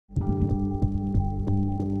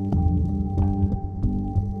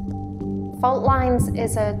Fault Lines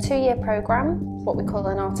is a 2-year programme, what we call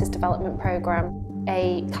an artist development programme,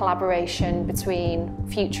 a collaboration between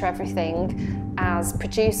Future Everything as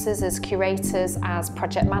producers, as curators, as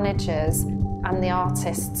project managers, and the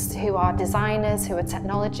artists who are designers, who are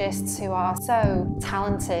technologists, who are so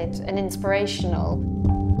talented and inspirational.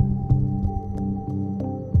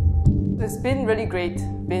 It's been really great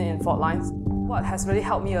being in Fault Lines. What has really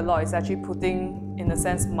helped me a lot is actually putting, in a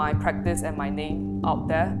sense, my practice and my name out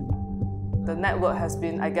there. The network has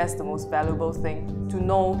been, I guess, the most valuable thing, to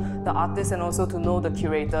know the artists and also to know the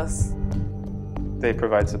curators. They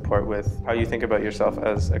provide support with how you think about yourself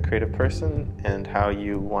as a creative person and how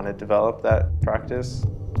you want to develop that practice.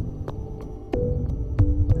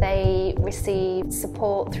 They receive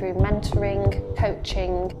support through mentoring,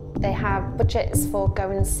 coaching. They have budgets for Go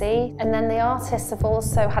and See. And then the artists have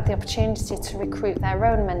also had the opportunity to recruit their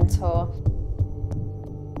own mentor.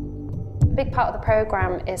 A big part of the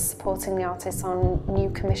programme is supporting the artists on new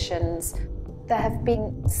commissions. There have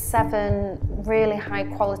been 7 really high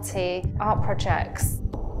quality art projects.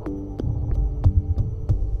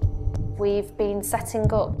 We've been setting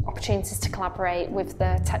up opportunities to collaborate with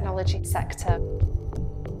the technology sector.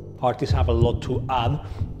 Artists have a lot to add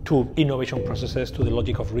to innovation processes, to the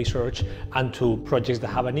logic of research, and to projects that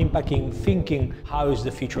have an impact in thinking how is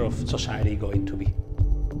the future of society going to be.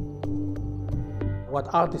 What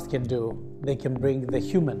artists can do, they can bring the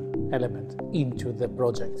human element into the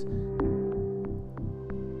project.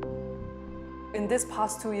 In this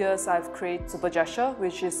past 2 years, I've created Super Gesture,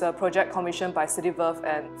 which is a project commissioned by CityVerve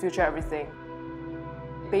and Future Everything.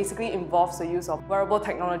 Basically involves the use of wearable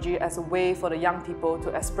technology as a way for the young people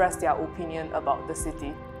to express their opinion about the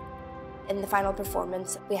city. In the final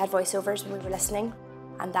performance, we had voiceovers when we were listening,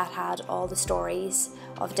 and that had all the stories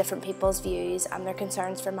of different people's views and their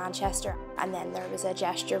concerns for Manchester. And then there was a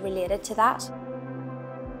gesture related to that.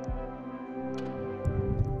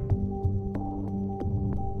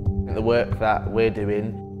 The work that we're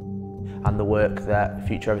doing and the work that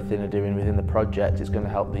Future Everything are doing within the project is going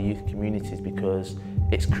to help the youth communities because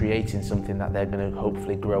it's creating something that they're going to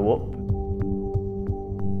hopefully grow up.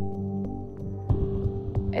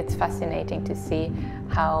 It's fascinating to see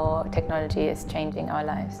how technology is changing our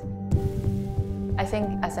lives. I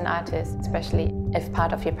think as an artist, especially if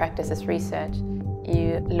part of your practice is research,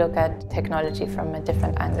 you look at technology from a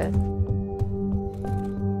different angle.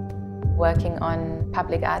 Working on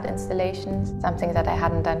public art installations, something that I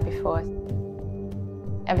hadn't done before.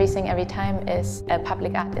 Everything Every Time is a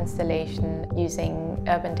public art installation using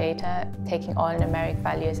urban data, taking all numeric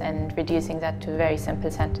values and reducing that to very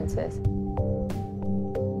simple sentences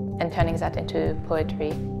and turning that into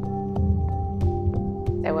poetry.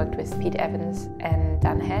 I worked with Pete Evans and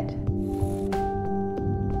Dan Head.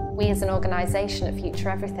 We as an organisation at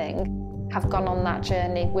Future Everything have gone on that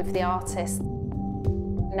journey with the artists.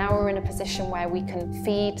 Now we're in a position where we can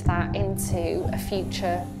feed that into a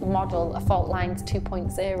future model, a Fault Lines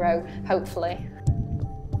 2.0, hopefully.